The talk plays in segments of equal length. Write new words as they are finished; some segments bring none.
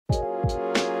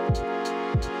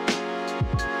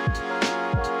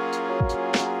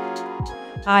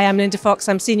Hi, I'm Linda Fox.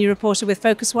 I'm senior reporter with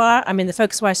PhocusWire. I'm in the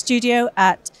PhocusWire studio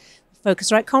at the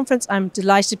Phocuswright conference. I'm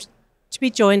delighted to be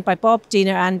joined by Bob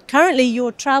Diener and currently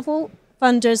your Travel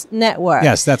Funders Network.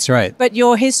 Yes, that's right. But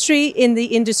your history in the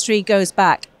industry goes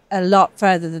back a lot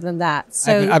further than that.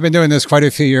 So I've been doing this quite a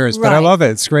few years, but I love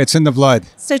it. It's great. It's in the blood.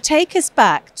 So take us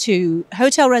back to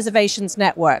Hotel Reservations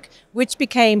Network, which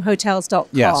became Hotels.com.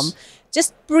 Yes.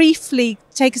 Just briefly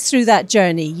take us through that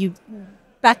journey.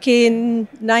 Back in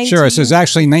 19... Sure. So it was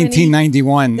actually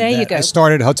 1991 there you go. I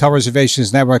started Hotel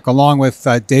Reservations Network along with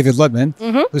David Lippman,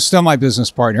 who's still my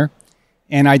business partner.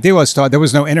 And idea was there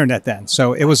was no internet then.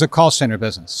 So it was a call center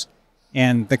business.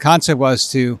 And the concept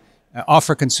was to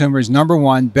offer consumers, number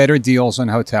one, better deals on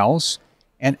hotels.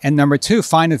 And number two,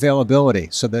 find availability.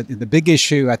 So the big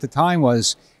issue at the time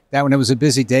was that when it was a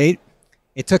busy date,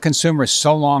 it took consumers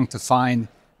so long to find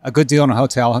a good deal on a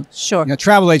hotel. Sure.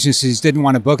 Travel agencies didn't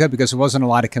want to book it because there wasn't a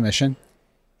lot of commission.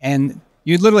 And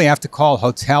you literally have to call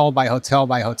hotel by hotel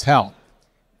by hotel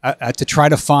to try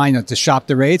to find, to shop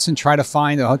the rates and try to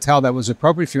find a hotel that was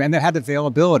appropriate for you and that had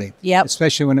availability,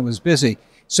 especially when it was busy.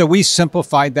 So we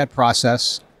simplified that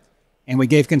process and we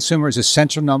gave consumers a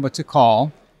central number to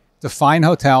call to find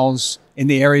hotels in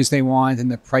the areas they want, in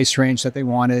the price range that they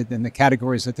wanted, in the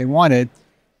categories that they wanted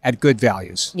at good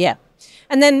values. Yeah.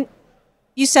 And then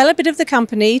you sell a bit of the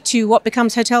company to what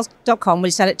becomes Hotels.com.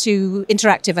 We sell it to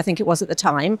Interactive, I think it was at the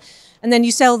time. And then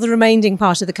you sell the remaining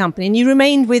part of the company. And you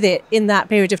remained with it in that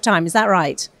period of time. Is that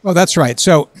right? Well, that's right.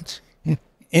 So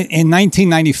in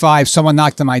 1995, someone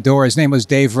knocked on my door. His name was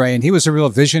Dave Ray, and he was a real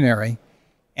visionary.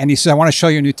 And he said, I want to show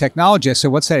you a new technology. I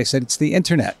said, what's that? He said, it's the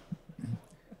internet.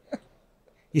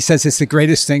 He says, it's the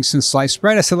greatest thing since sliced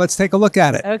bread. I said, let's take a look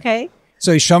at it. Okay.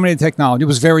 So he showed me the technology. It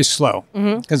was very slow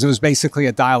because it was basically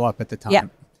a dial-up at the time. Yeah.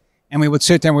 And we would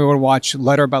sit there and we would watch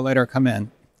letter by letter come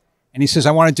in. And he says,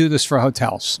 I want to do this for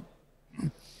hotels.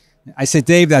 I said,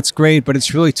 Dave, that's great, but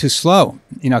it's really too slow.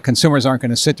 Consumers aren't going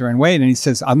to sit there and wait. And he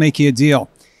says, I'll make you a deal.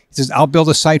 He says, I'll build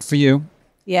a site for you.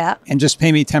 Yeah. And just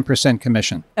pay me 10%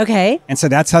 commission. Okay. And so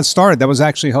that's how it started. That was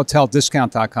actually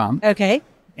hoteldiscount.com. Okay.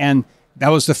 And that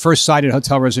was the first site at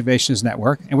Hotel Reservations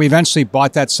Network. And we eventually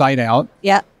bought that site out.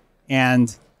 Yeah. And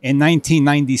in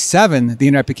 1997, the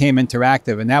internet became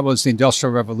interactive, and that was the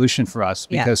industrial revolution for us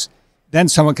because then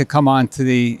someone could come on to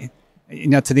the,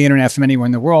 to the internet from anywhere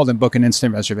in the world and book an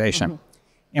instant reservation.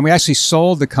 And we actually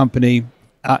sold the company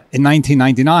in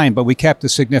 1999, but we kept a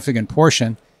significant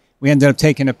portion. We ended up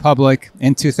taking it public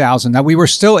in 2000. Now we were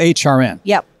still HRN,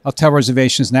 Hotel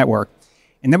Reservations Network,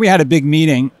 and then we had a big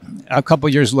meeting a couple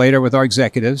of years later with our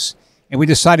executives, and we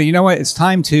decided, you know what, it's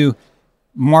time to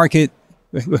market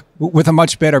with a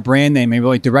much better brand name and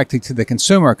really directly to the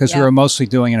consumer because we were mostly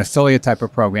doing an affiliate type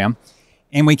of program.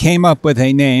 And we came up with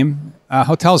a name,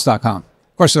 Hotels.com.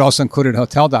 Of course, it also included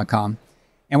Hotel.com.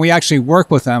 And we actually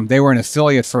worked with them. They were an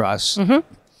affiliate for us. And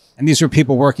these were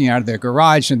people working out of their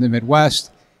garage in the Midwest.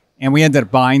 And we ended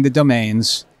up buying the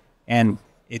domains and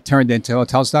it turned into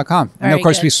Hotels.com. And of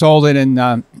course, we sold it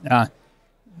and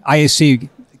IAC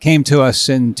came to us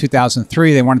in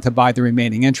 2003. They wanted to buy the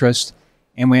remaining interest.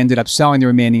 And we ended up selling the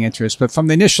remaining interest. But from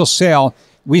the initial sale,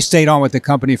 we stayed on with the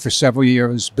company for several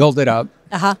years, built it up.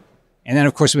 And then,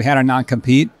 of course, we had our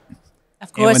non-compete.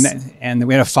 Of course. And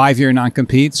we had a 5-year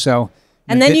non-compete. So.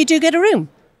 And then you do get a room.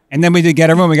 And then we did get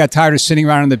a room. We got tired of sitting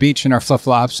around on the beach in our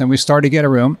flip-flops, and we started to get a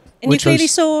room. And you clearly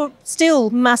saw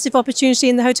still massive opportunity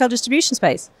in the hotel distribution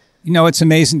space. It's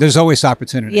amazing. There's always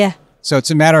opportunity. Yeah. So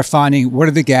it's a matter of finding what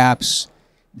are the gaps,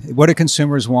 what do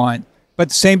consumers want. But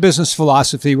the same business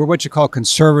philosophy, we're what you call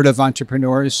conservative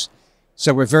entrepreneurs.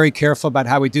 So we're very careful about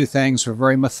how we do things. We're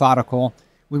very methodical.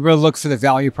 We really look for the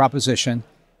value proposition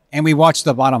and we watch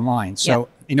the bottom line. So,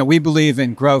 we believe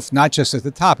in growth, not just at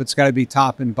the top. It's got to be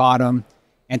top and bottom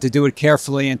and to do it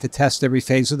carefully and to test every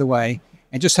phase of the way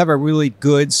and just have a really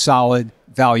good, solid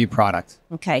value product.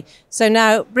 Okay. So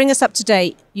now bring us up to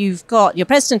date. You're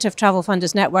president of Travel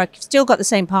Funders Network. You've still got the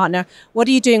same partner. What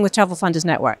are you doing with Travel Funders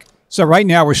Network? So right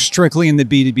now we're strictly in the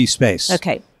B2B space.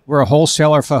 Okay. We're a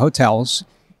wholesaler for hotels,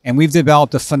 and we've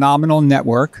developed a phenomenal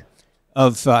network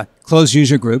of closed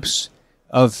user groups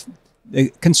of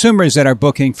consumers that are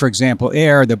booking, for example,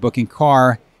 air, they're booking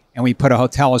car, and we put a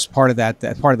hotel as part of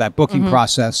that booking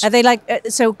process. Are they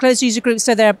so closed user groups?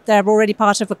 So they're already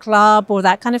part of a club or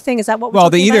that kind of thing? Is that what we're talking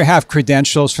about? Well, they either have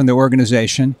credentials from the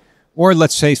organization, or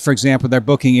let's say, for example, they're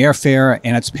booking airfare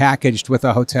and it's packaged with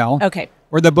a hotel. Okay.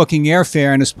 Or they're booking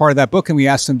airfare, and as part of that booking, we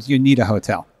ask them, do you need a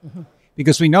hotel?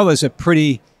 Because we know there's a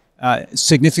pretty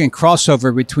significant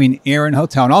crossover between air and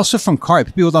hotel, and also from car.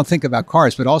 People don't think about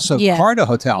cars, but also car to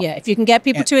hotel. Yeah, if you can get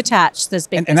people to attach, there's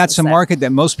big and that's a there. market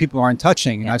that most people aren't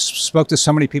touching. And I spoke to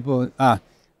so many people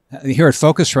here at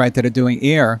Phocuswright that are doing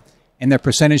air, and their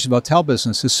percentage of hotel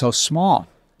business is so small.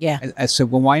 Yeah. I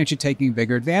said, well, why aren't you taking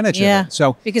bigger advantage of it?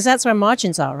 So because that's where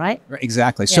margins are, right?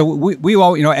 Exactly. Yeah. So we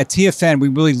all, at TFN, we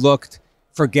really looked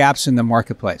for gaps in the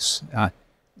marketplace.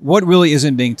 What really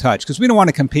isn't being touched? Because we don't want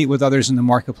to compete with others in the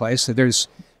marketplace. So there's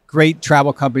great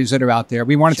travel companies that are out there.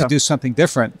 We wanted to do something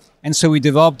different. And so we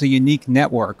developed a unique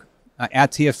network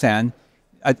at TFN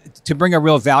to bring a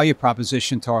real value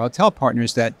proposition to our hotel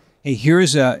partners that, hey,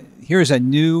 here's a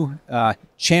new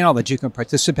channel that you can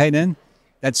participate in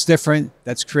that's different,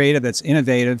 that's creative, that's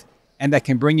innovative, and that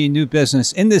can bring you new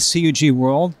business in this CUG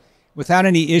world without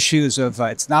any issues of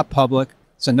it's not public,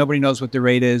 so nobody knows what the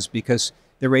rate is because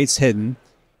the rate's hidden.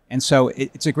 And so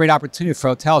it's a great opportunity for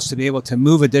hotels to be able to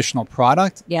move additional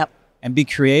product and be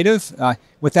creative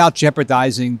without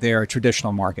jeopardizing their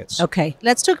traditional markets. Okay,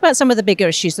 let's talk about some of the bigger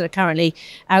issues that are currently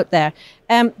out there.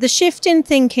 The shift in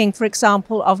thinking, for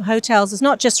example, of hotels is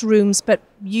not just rooms, but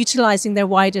utilizing their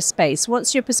wider space.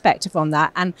 What's your perspective on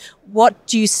that? And what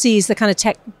do you see as the kind of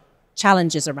tech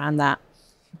challenges around that?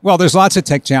 Well, there's lots of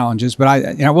tech challenges, but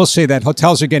I will say that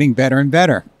hotels are getting better and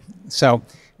better. So,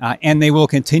 and they will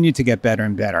continue to get better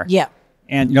and better. Yeah.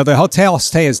 And, the hotel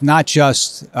stay is not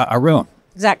just a room.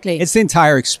 Exactly. It's the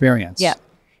entire experience. Yeah.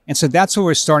 And so that's what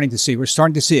we're starting to see. We're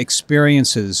starting to see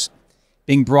experiences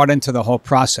being brought into the whole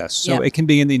process. So it can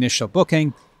be in the initial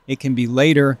booking, it can be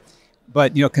later,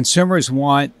 but consumers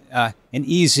want an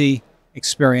easy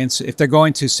experience. If they're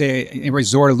going to, say, a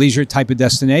resort or leisure type of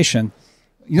destination,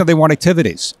 they want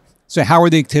activities. So how are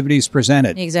the activities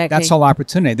presented? Exactly. That's all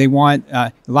opportunity. They want,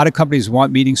 a lot of companies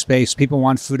want meeting space. People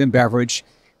want food and beverage.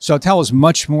 So hotel is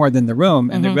much more than the room,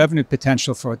 and the revenue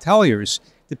potential for hoteliers,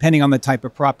 depending on the type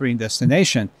of property and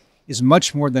destination, is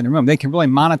much more than the room. They can really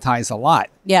monetize a lot.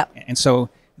 Yeah. And so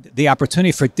the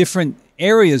opportunity for different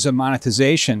areas of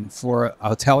monetization for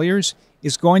hoteliers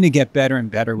is going to get better and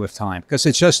better with time because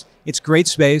it's great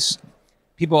space.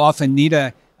 People often need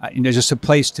just a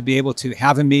place to be able to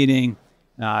have a meeting,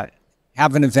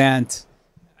 have an event,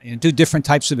 do different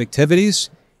types of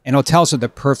activities. And hotels are the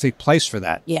perfect place for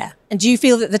that. Yeah. And do you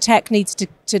feel that the tech needs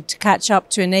to catch up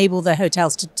to enable the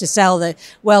hotels to sell the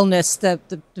wellness,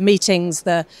 the meetings,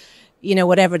 the,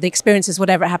 whatever, the experiences,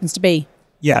 whatever it happens to be?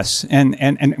 Yes.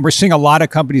 And we're seeing a lot of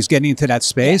companies getting into that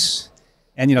space.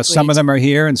 Yeah. And, some of them are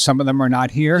here and some of them are not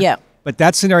here. Yeah. But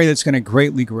that's an area that's going to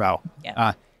greatly grow.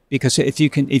 Yeah. Because if you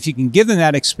can give them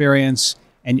that experience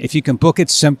and if you can book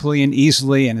it simply and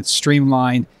easily and it's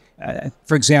streamlined,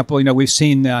 for example, we've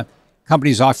seen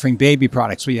companies offering baby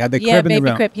products. We had the crib in the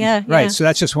room. Crib, yeah. Right. So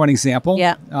that's just one example.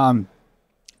 Yeah.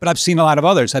 But I've seen a lot of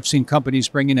others. I've seen companies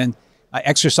bringing in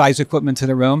exercise equipment to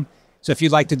the room. So if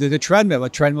you'd like to do the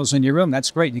treadmill's in your room,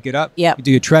 that's great. You get up, you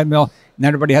do your treadmill, and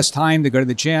everybody has time to go to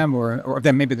the gym, or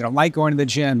then maybe they don't like going to the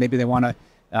gym. Maybe they want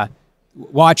to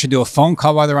watch or do a phone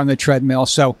call while they're on the treadmill.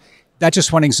 So that's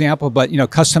just one example. But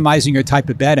customizing your type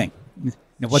of bedding.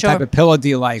 What type of pillow do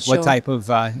you like? What type of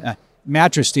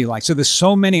mattress do you like? So there's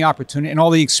so many opportunities and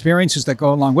all the experiences that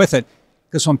go along with it.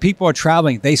 Because when people are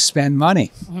traveling, they spend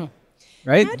money,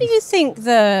 right? How do you think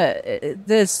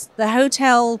the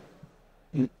hotel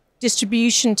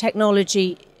distribution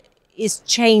technology is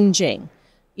changing?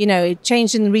 It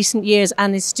changed in recent years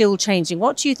and is still changing.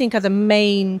 What do you think are the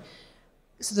main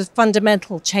sort of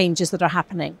fundamental changes that are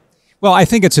happening? Well, I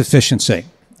think it's efficiency,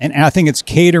 and I think it's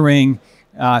catering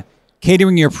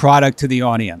your product to the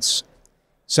audience.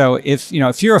 So if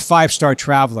you're a 5-star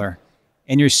traveler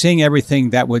and you're seeing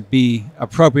everything that would be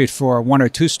appropriate for a 1 or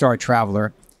 2-star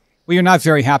traveler, well, you're not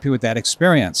very happy with that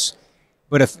experience.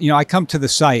 But if I come to the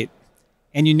site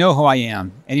and you know who I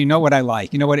am and you know what I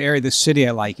like, you know what area of the city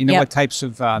I like, you know what types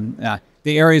of the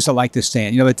areas I like to stay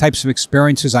in, the types of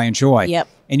experiences I enjoy,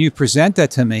 and you present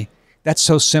that to me, that's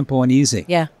so simple and easy.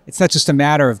 Yeah, it's not just a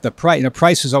matter of the price.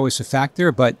 Price is always a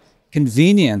factor, but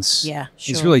convenience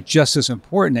is really just as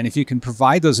important. And if you can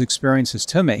provide those experiences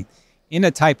to me in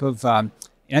a type of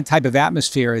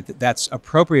atmosphere that's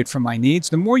appropriate for my needs,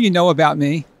 the more you know about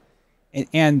me,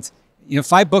 and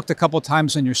if I booked a couple of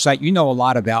times on your site, you know a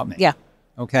lot about me. Yeah.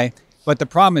 Okay. But the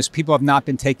problem is people have not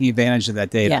been taking advantage of that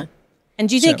data. Yeah. And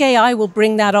do you think AI will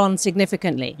bring that on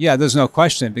significantly? Yeah, there's no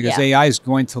question, because AI is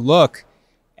going to look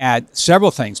at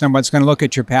several things. Number one, it's going to look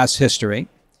at your past history.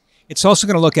 It's also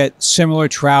going to look at similar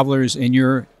travelers in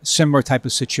your similar type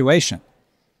of situation.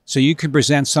 So you can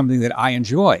present something that I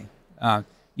enjoy.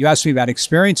 You asked me about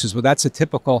experiences. Well, that's a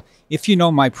typical, if you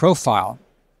know my profile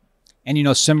and you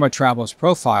know similar travelers'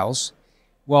 profiles,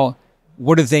 well,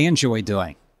 what do they enjoy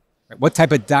doing? What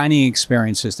type of dining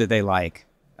experiences do they like?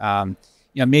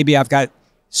 Maybe I've got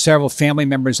several family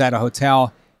members at a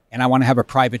hotel and I want to have a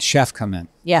private chef come in.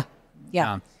 Yeah.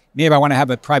 Yeah. Maybe I want to have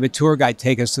a private tour guide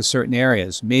take us to certain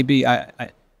areas. Maybe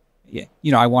I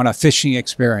want a fishing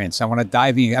experience. I want a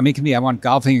diving. I mean, it can be, I want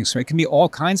golfing experience. It can be all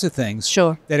kinds of things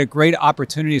Sure. that are great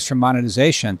opportunities for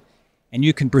monetization. And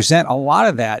you can present a lot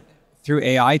of that through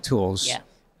AI tools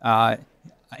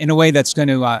in a way that's going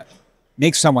to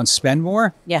make someone spend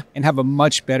more and have a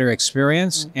much better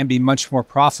experience and be much more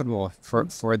profitable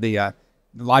for the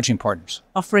lodging partners.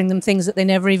 Offering them things that they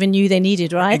never even knew they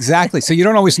needed, right? Exactly. So you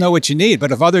don't always know what you need,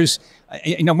 but if others,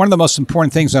 one of the most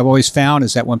important things I've always found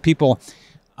is that when people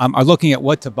are looking at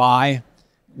what to buy,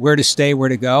 where to stay, where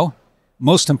to go,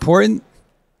 most important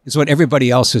is what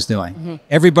everybody else is doing.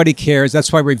 Everybody cares.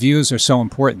 That's why reviews are so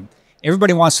important.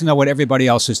 Everybody wants to know what everybody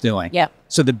else is doing. Yeah.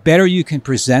 So the better you can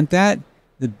present that,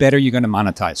 the better you're going to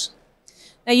monetize.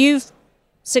 Now you've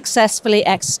successfully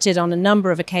exited on a number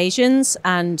of occasions,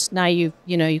 and now you've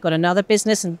got another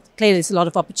business, and clearly there's a lot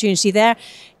of opportunity there.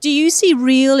 Do you see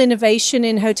real innovation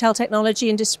in hotel technology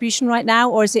and distribution right now,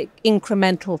 or is it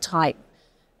incremental type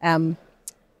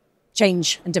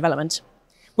change and development?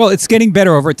 Well, it's getting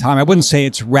better over time. I wouldn't say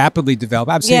it's rapidly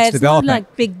developed. I'd say it's developing. Not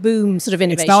like big boom sort of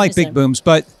innovation. It's not like big booms,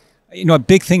 but a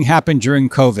big thing happened during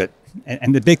COVID,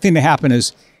 and the big thing that happened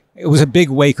is it was a big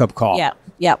wake-up call.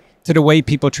 To the way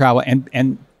people travel,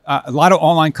 and a lot of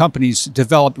online companies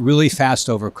developed really fast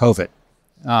over COVID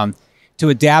to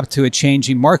adapt to a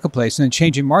changing marketplace. And the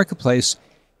changing marketplace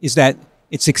is that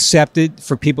it's accepted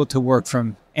for people to work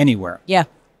from anywhere.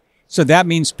 So that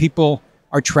means people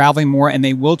are traveling more, and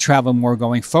they will travel more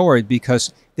going forward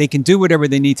because they can do whatever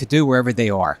they need to do wherever they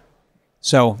are.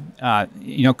 So,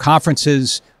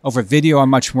 conferences over video are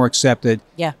much more accepted.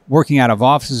 Working out of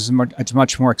offices is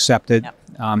much more accepted.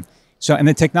 And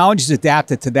the technology is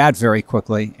adapted to that very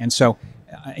quickly. And so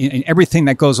everything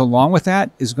that goes along with that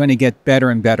is going to get better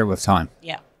and better with time.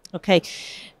 Okay.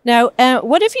 Now,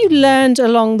 what have you learned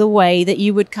along the way that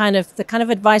you would the kind of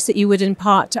advice that you would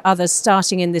impart to others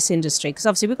starting in this industry? Because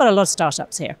obviously we've got a lot of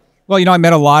startups here. Well, I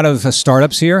met a lot of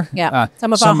startups here.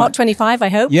 Some of our Hot 25, I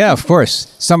hope. Yeah, of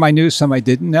course. Some I knew, some I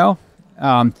didn't know.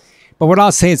 But what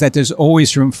I'll say is that there's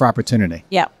always room for opportunity.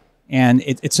 And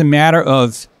it's a matter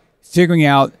of figuring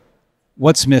out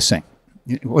what's missing.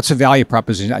 What's a value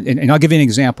proposition? And I'll give you an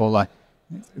example.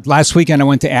 Last weekend, I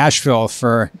went to Asheville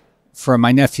for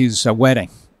my nephew's wedding.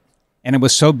 And it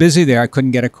was so busy there, I couldn't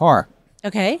get a car.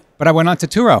 Okay. But I went on to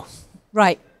Turo.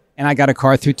 Right. And I got a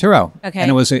car through Turo. Okay.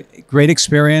 And it was a great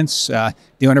experience. The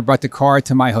owner brought the car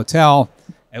to my hotel.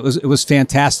 It was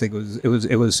fantastic. It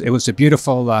was a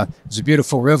beautiful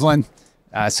Rivian.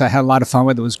 So I had a lot of fun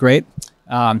with it. It was great.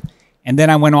 And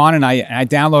then I went on and I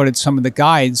downloaded some of the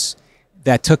guides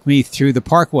that took me through the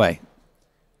parkway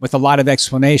with a lot of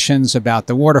explanations about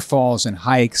the waterfalls and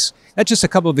hikes. That's just a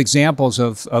couple of examples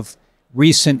of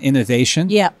recent innovation.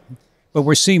 But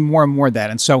we're seeing more and more of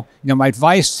that. And so, my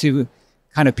advice to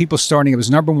kind of people starting, it was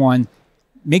number one,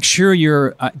 make sure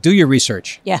do your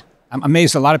research. I'm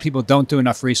amazed a lot of people don't do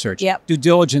enough research. Due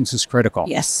diligence is critical.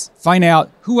 Find out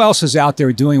who else is out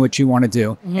there doing what you want to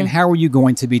do and how are you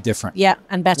going to be different.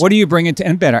 And better. What do you bring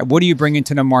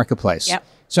into the marketplace?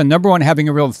 So number one, having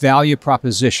a real value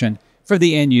proposition for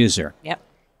the end user.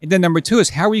 And then number two is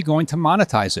how are you going to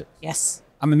monetize it?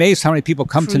 I'm amazed how many people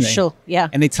come to me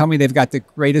and they tell me they've got the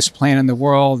greatest plan in the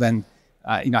world. And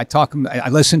I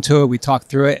listen to it, we talk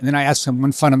through it, and then I ask them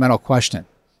one fundamental question.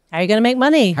 How are you going to make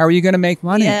money? How are you going to make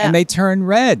money? And they turn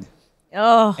red.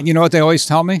 And you know what they always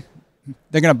tell me?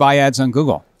 They're going to buy ads on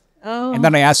Google. And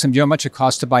then I ask them, do you know how much it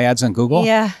costs to buy ads on Google?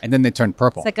 And then they turn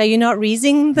purple. It's like, are you not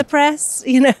reading the press?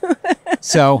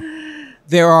 So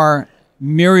there are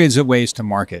myriads of ways to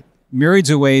market, myriads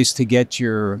of ways to get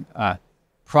your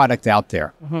product out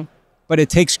there. But it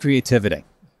takes creativity.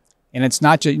 And it's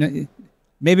not just,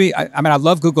 maybe, I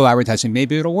love Google advertising.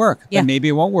 Maybe it'll work, but maybe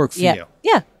it won't work for you.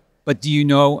 But do you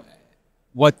know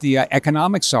what the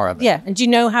economics are of it? And do you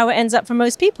know how it ends up for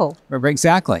most people?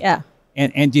 Exactly.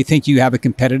 And do you think you have a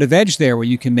competitive edge there where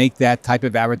you can make that type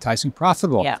of advertising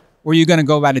profitable? Or are you going to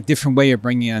go about a different way of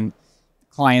bringing in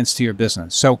clients to your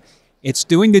business? So it's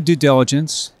doing the due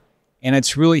diligence, and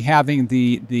it's really having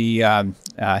being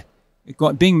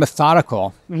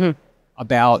methodical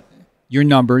about your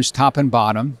numbers, top and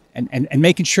bottom, and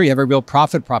making sure you have a real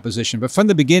profit proposition. But from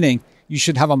the beginning, you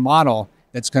should have a model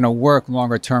that's going to work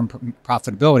longer term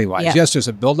profitability-wise. Yes, there's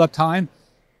a build-up time,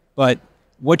 but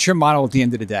what's your model at the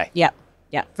end of the day?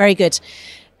 Very good.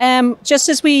 Just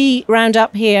as we round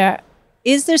up here,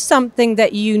 is there something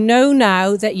that you know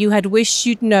now that you had wished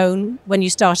you'd known when you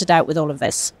started out with all of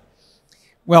this?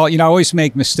 Well, I always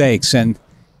make mistakes, and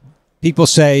people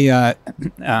say,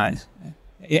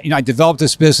 I developed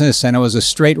this business and it was a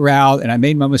straight route and I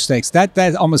made my mistakes.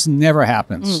 That almost never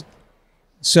happens.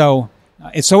 So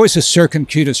it's always a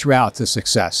circuitous route to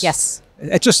success. Yes.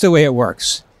 It's just the way it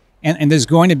works. And there's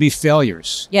going to be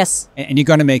failures. Yes. And you're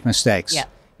going to make mistakes. Yeah.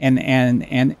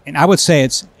 And I would say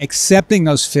it's accepting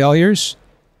those failures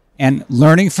and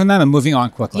learning from them and moving on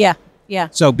quickly. Yeah. Yeah.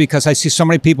 So because I see so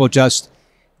many people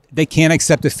they can't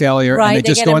accept a failure and they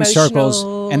just go in circles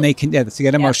and they can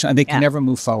get emotional and they can never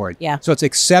move forward. Yeah. So it's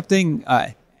accepting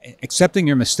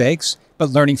your mistakes, but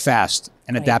learning fast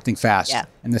and adapting fast. Yeah.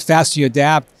 And the faster you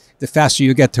adapt, the faster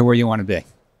you get to where you want to be.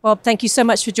 Well, thank you so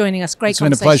much for joining us. Great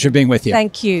conversation. It's been a pleasure being with you.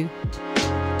 Thank you.